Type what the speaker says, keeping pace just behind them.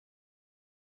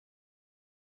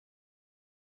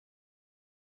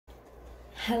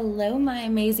Hello, my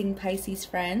amazing Pisces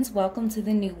friends. Welcome to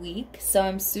the new week. So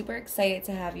I'm super excited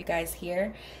to have you guys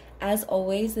here. As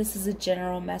always, this is a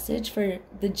general message for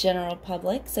the general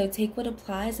public. So take what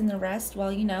applies and the rest,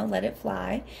 well, let it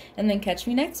fly, and then catch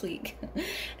me next week.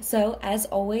 So as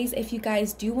always, if you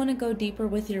guys do want to go deeper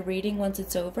with your reading once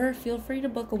it's over, feel free to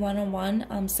book a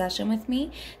one-on-one session with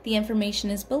me. The information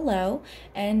is below,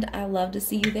 and I love to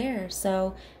see you there.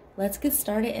 So let's get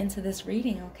started into this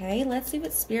reading, okay? Let's see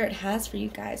what Spirit has for you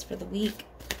guys for the week.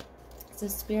 So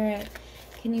Spirit,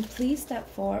 can you please step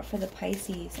forward for the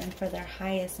Pisces and for their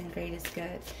highest and greatest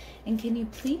good? And can you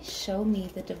please show me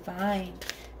the divine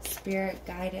Spirit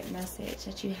guided message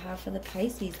that you have for the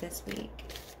Pisces this week?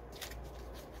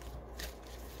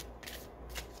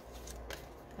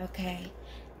 Okay.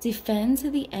 Defend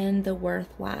to the end the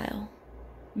worthwhile.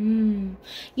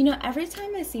 Every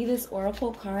time I see this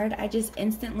oracle card, I just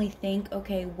instantly think,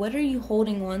 okay, what are you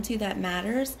holding on to that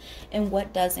matters and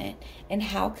what doesn't? And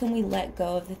how can we let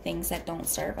go of the things that don't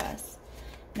serve us?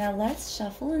 Now let's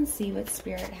shuffle and see what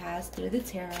Spirit has through the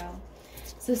tarot.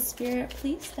 So Spirit,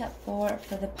 please step forward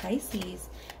for the Pisces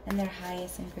and their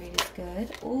highest and greatest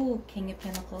good. Ooh, King of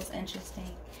Pentacles,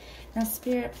 interesting. Now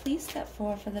Spirit, please step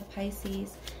forward for the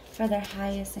Pisces for their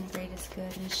highest and greatest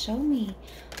good, and show me,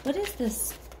 what is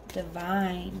this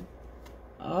divine?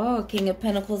 Oh, King of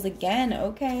Pentacles again.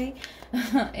 Okay.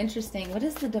 Interesting. What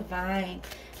is the divine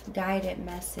guided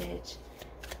message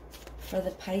for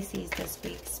the Pisces this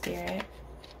week, Spirit?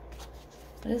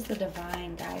 What is the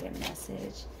divine guided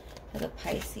message for the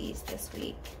Pisces this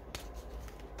week?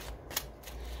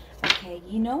 Okay,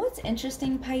 you know what's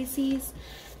interesting, Pisces?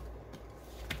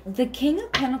 The King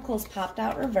of Pentacles popped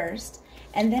out reversed,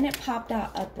 and then it popped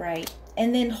out upright,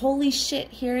 and then holy shit,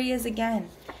 here he is again.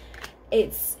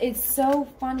 It's so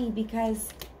funny because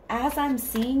as I'm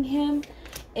seeing him,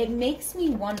 it makes me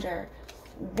wonder,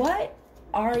 what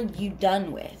are you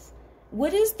done with?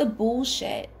 What is the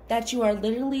bullshit that you are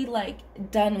literally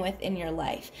done with in your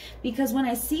life? Because when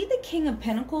I see the King of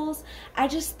Pentacles, I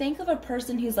just think of a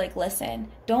person who's like, listen,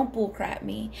 don't bullcrap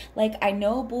me. I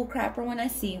know a bullcrapper when I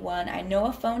see one. I know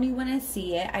a phony when I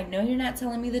see it. I know you're not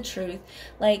telling me the truth.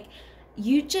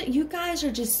 You guys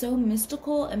are just so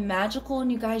mystical and magical, and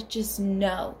you guys just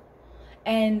know.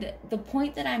 And the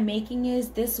point that I'm making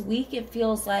is, this week it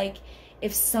feels like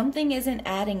if something isn't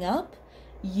adding up,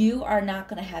 you are not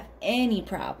going to have any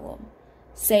problem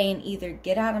saying either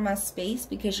get out of my space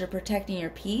because you're protecting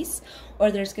your peace,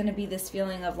 or there's going to be this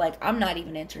feeling of I'm not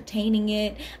even entertaining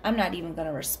it. I'm not even going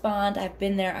to respond. I've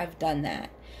been there. I've done that.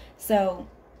 So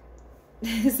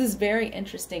this is very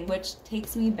interesting, which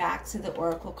takes me back to the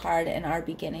oracle card in our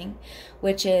beginning,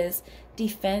 which is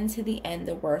defend to the end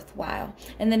the worthwhile.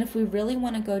 And then if we really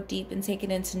want to go deep and take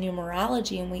it into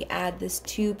numerology, and we add this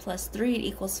 2 + 3, it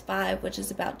equals 5, which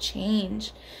is about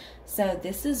change. So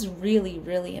this is really,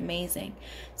 really amazing.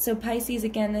 So Pisces,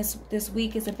 again, this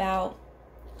week is about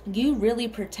you really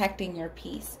protecting your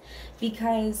peace,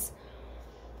 because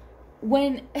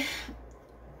when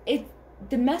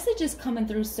the message is coming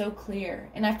through so clear,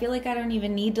 and I feel like I don't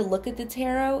even need to look at the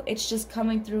tarot. It's just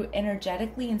coming through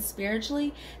energetically and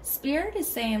spiritually. Spirit is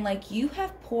saying, you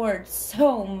have poured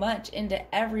so much into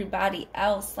everybody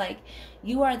else.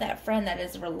 You are that friend that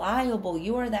is reliable.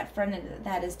 You are that friend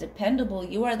that is dependable.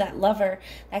 You are that lover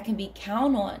that can be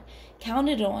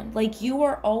counted on. You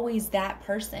are always that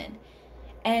person.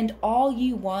 And all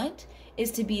you want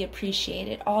is to be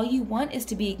appreciated. All you want is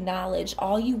to be acknowledged.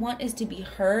 All you want is to be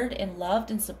heard and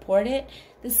loved and supported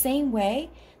the same way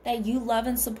that you love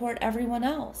and support everyone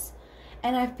else.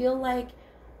 And I feel like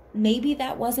maybe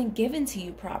that wasn't given to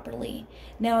you properly.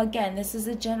 Now, again, this is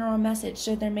a general message,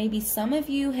 so there may be some of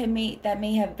you that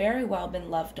may have very well been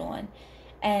loved on.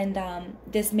 And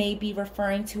this may be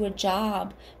referring to a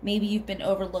job. Maybe you've been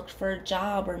overlooked for a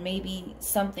job, or maybe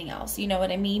something else. You know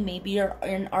what I mean? Maybe you're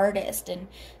an artist and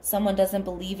someone doesn't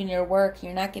believe in your work.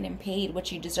 You're not getting paid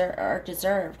what you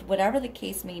deserved. Whatever the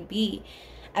case may be,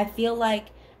 I feel like,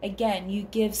 again, you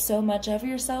give so much of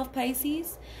yourself,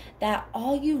 Pisces, that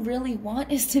all you really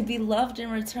want is to be loved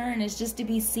in return, is just to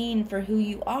be seen for who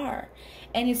you are.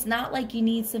 And it's not like you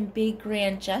need some big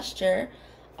grand gesture.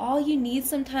 All you need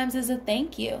sometimes is a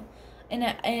thank you,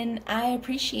 and I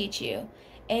appreciate you,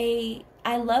 I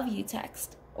love you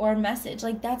text or a message.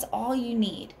 That's all you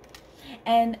need.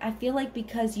 And I feel like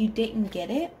because you didn't get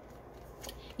it,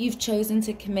 you've chosen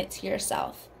to commit to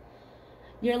yourself.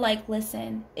 You're like,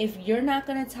 listen, if you're not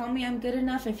going to tell me I'm good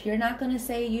enough, if you're not going to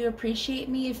say you appreciate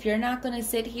me, if you're not going to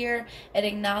sit here and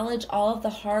acknowledge all of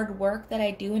the hard work that I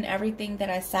do and everything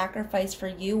that I sacrifice for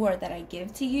you or that I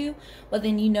give to you, well,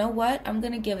 then you know what? I'm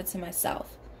going to give it to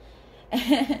myself.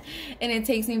 And it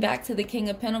takes me back to the King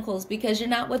of Pentacles, because you're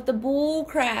not with the bull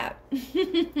crap.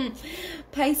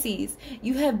 Pisces,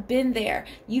 you have been there.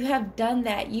 You have done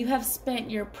that. You have spent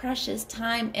your precious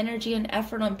time, energy, and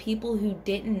effort on people who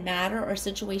didn't matter, or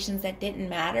situations that didn't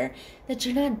matter, that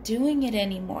you're not doing it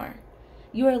anymore.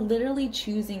 You are literally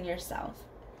choosing yourself.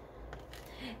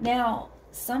 Now,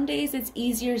 some days it's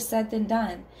easier said than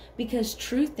done, because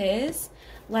truth is,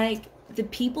 like, the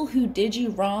people who did you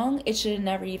wrong, it should have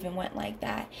never even went like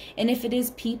that. And if it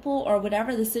is people or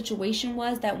whatever the situation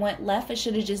was that went left, it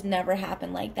should have just never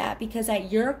happened like that. Because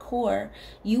at your core,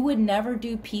 you would never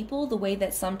do people the way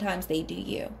that sometimes they do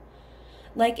you.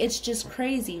 Like, it's just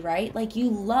crazy, right? Like, you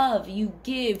love, you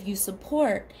give, you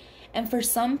support. And for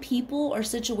some people or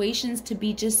situations to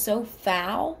be just so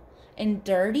foul and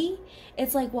dirty,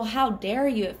 it's like, well, how dare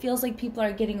you? It feels like people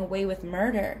are getting away with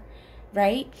murder.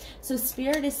 Right? So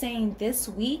Spirit is saying this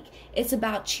week, it's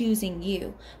about choosing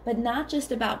you. But not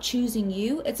just about choosing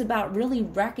you, it's about really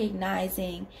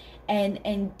recognizing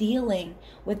and dealing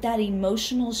with that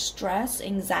emotional stress,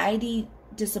 anxiety,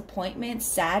 disappointment,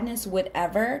 sadness,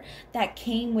 whatever, that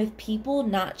came with people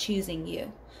not choosing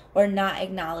you or not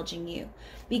acknowledging you.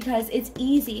 Because it's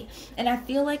easy. And I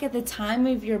feel like at the time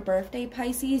of your birthday,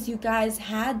 Pisces, you guys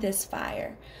had this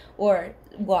fire, or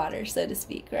water, so to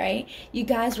speak, right? You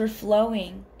guys were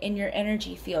flowing in your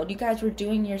energy field. You guys were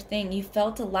doing your thing. You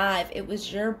felt alive. It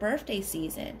was your birthday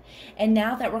season. And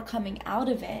now that we're coming out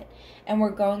of it and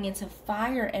we're going into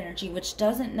fire energy, which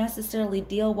doesn't necessarily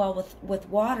deal well with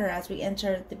water, as we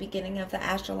enter the beginning of the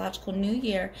astrological new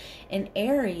year in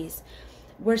Aries,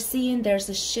 we're seeing there's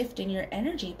a shift in your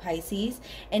energy, Pisces.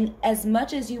 And as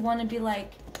much as you want to be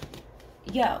like,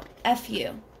 yo, F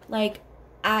you, like,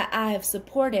 I have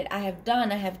supported, I have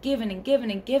done, I have given and given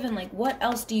and given. Like, what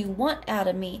else do you want out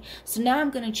of me? So now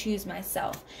I'm going to choose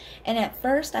myself. And at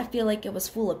first, I feel like it was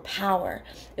full of power.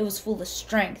 It was full of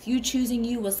strength. You choosing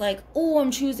you was like, oh, I'm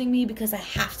choosing me because I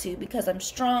have to, because I'm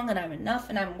strong and I'm enough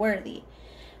and I'm worthy.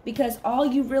 Because all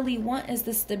you really want is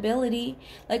the stability.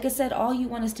 Like I said, all you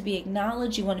want is to be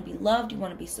acknowledged. You want to be loved. You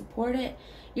want to be supported.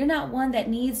 You're not one that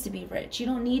needs to be rich. You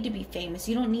don't need to be famous.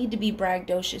 You don't need to be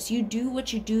braggadocious. You do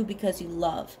what you do because you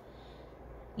love.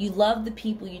 You love the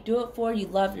people you do it for. You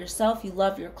love yourself. You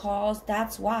love your cause.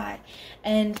 That's why.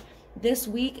 And this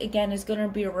week, again, is going to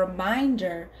be a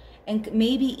reminder and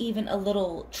maybe even a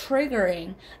little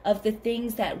triggering of the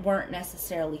things that weren't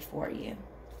necessarily for you.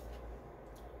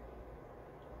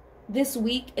 This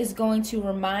week is going to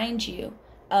remind you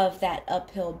of that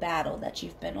uphill battle that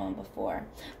you've been on before.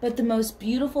 But the most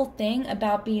beautiful thing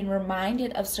about being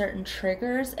reminded of certain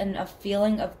triggers and a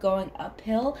feeling of going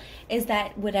uphill is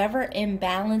that whatever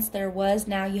imbalance there was,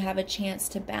 now you have a chance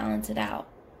to balance it out.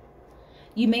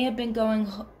 You may have been going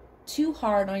too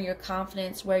hard on your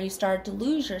confidence where you started to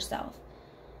lose yourself.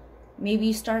 Maybe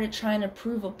you started trying to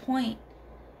prove a point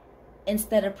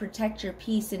instead of protect your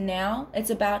peace. And now it's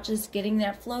about just getting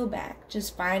that flow back,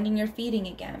 just finding your feeding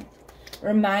again.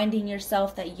 Reminding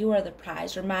yourself that you are the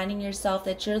prize. Reminding yourself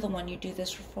that you're the one you do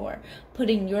this for.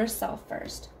 Putting yourself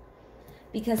first.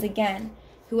 Because again,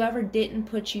 whoever didn't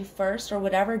put you first or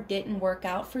whatever didn't work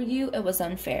out for you, it was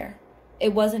unfair.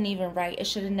 It wasn't even right. It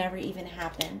should have never even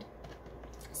happened.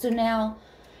 So now,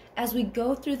 as we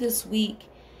go through this week,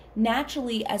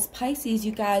 naturally, as Pisces,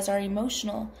 you guys are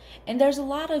emotional. And there's a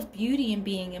lot of beauty in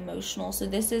being emotional. So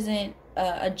this isn't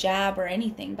a jab or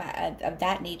anything of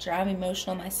that nature. I'm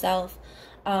emotional myself.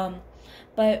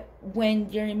 But when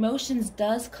your emotions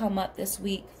does come up this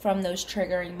week from those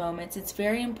triggering moments, it's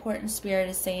very important, Spirit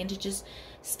is saying, to just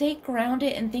stay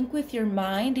grounded and think with your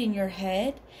mind and your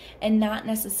head and not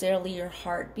necessarily your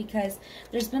heart. Because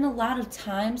there's been a lot of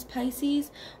times,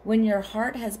 Pisces, when your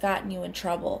heart has gotten you in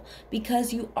trouble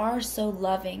because you are so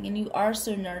loving and you are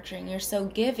so nurturing, you're so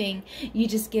giving, you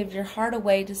just give your heart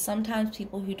away to sometimes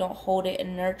people who don't hold it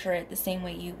and nurture it the same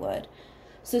way you would.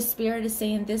 So Spirit is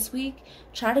saying this week,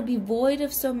 try to be void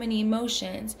of so many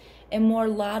emotions and more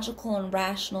logical and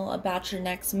rational about your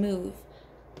next move.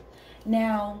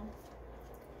 Now,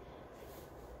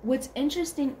 what's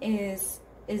interesting is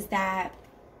that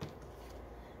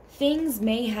things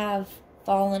may have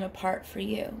fallen apart for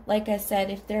you. Like I said,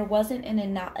 if there wasn't an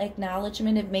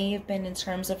acknowledgement, it may have been in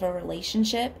terms of a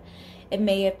relationship. It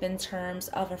may have been in terms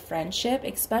of a friendship,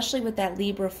 especially with that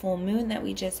Libra full moon that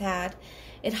we just had.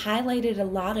 It highlighted a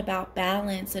lot about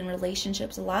balance and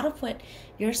relationships, a lot of what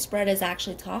your spread is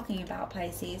actually talking about,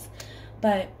 Pisces.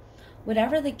 But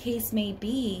whatever the case may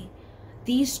be,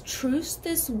 These truths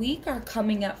this week are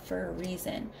coming up for a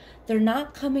reason. They're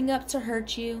not coming up to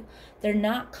hurt you. They're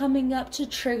not coming up to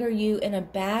trigger you in a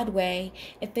bad way.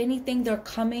 If anything, they're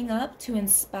coming up to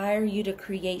inspire you to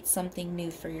create something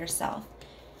new for yourself.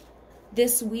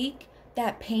 This week,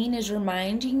 that pain is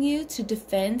reminding you to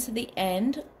defend to the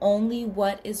end only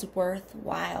what is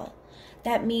worthwhile.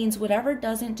 That means whatever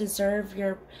doesn't deserve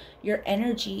your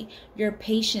energy, your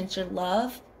patience, your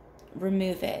love,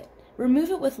 remove it.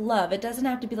 Remove it with love. It doesn't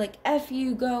have to be like, F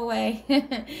you, go away.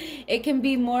 It can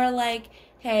be more like,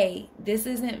 hey, this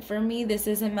isn't for me. This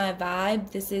isn't my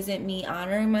vibe. This isn't me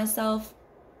honoring myself.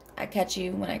 I catch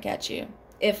you when I catch you.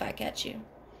 If I catch you.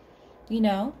 You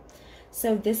know?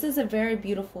 So this is a very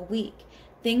beautiful week.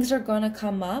 Things are going to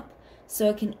come up so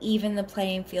it can even the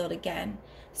playing field again.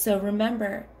 So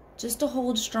remember, just to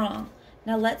hold strong.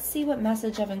 Now let's see what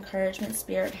message of encouragement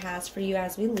Spirit has for you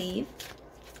as we leave.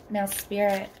 Now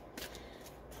Spirit,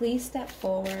 please step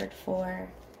forward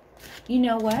for, you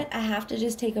know what? I have to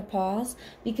just take a pause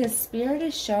because Spirit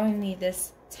is showing me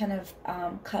this Ten of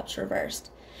Cups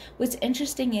reversed. What's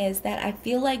interesting is that I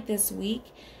feel like this week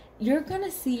you're going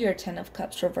to see your Ten of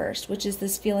Cups reversed, which is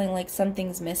this feeling like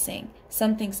something's missing.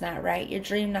 Something's not right. Your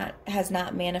dream has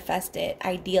not manifested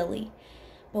ideally.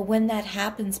 But when that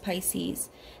happens, Pisces,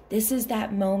 this is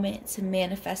that moment to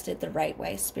manifest it the right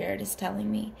way, Spirit is telling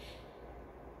me.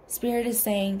 Spirit is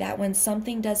saying that when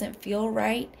something doesn't feel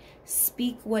right,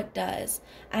 speak what does.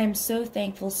 I am so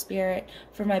thankful, Spirit,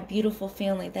 for my beautiful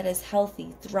family that is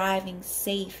healthy, thriving,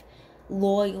 safe,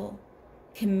 loyal,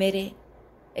 committed,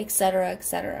 etc.,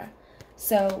 etc.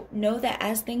 So know that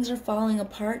as things are falling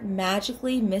apart,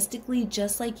 magically, mystically,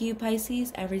 just like you,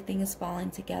 Pisces, everything is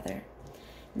falling together.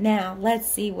 Now, let's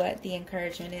see what the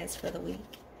encouragement is for the week.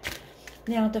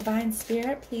 Now, Divine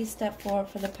Spirit, please step forward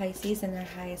for the Pisces in their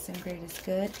highest and greatest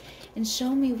good and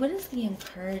show me what is the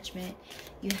encouragement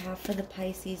you have for the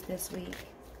Pisces this week.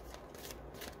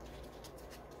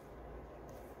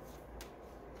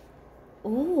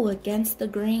 Ooh, against the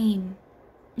grain.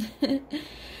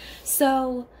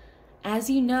 So, as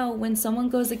you know, when someone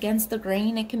goes against the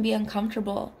grain, it can be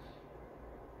uncomfortable.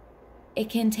 It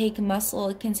can take muscle,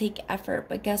 it can take effort,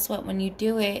 but guess what? When you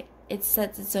do it, it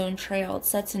sets its own trail. It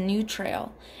sets a new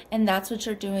trail. And that's what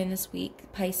you're doing this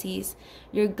week, Pisces.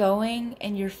 You're going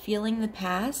and you're feeling the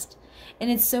past. And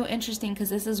it's so interesting because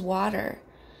this is water.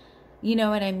 You know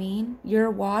what I mean?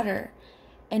 You're water.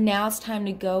 And now it's time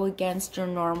to go against your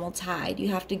normal tide. You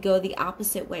have to go the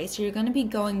opposite way. So you're going to be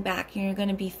going back and you're going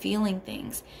to be feeling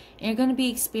things. And you're going to be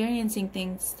experiencing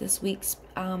things this week,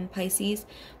 Pisces.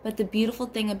 But the beautiful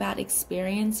thing about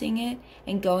experiencing it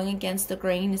and going against the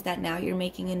grain is that now you're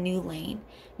making a new lane.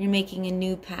 You're making a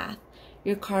new path.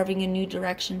 You're carving a new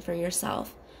direction for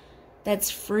yourself that's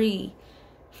free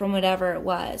from whatever it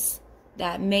was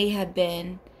that may have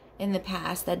been in the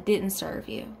past that didn't serve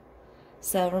you.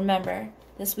 So remember,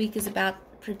 this week is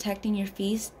about protecting your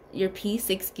peace,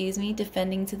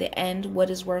 defending to the end what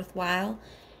is worthwhile,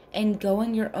 and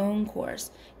going your own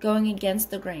course, going against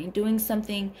the grain, doing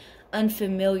something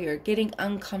unfamiliar, getting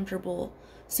uncomfortable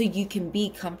so you can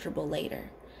be comfortable later.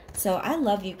 So I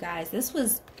love you guys.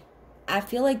 I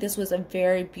feel like this was a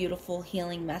very beautiful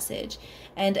healing message.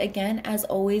 And again, as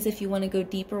always, if you want to go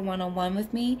deeper one-on-one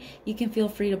with me, you can feel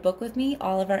free to book with me.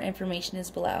 All of our information is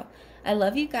below. I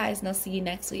love you guys, and I'll see you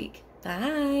next week.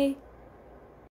 Bye.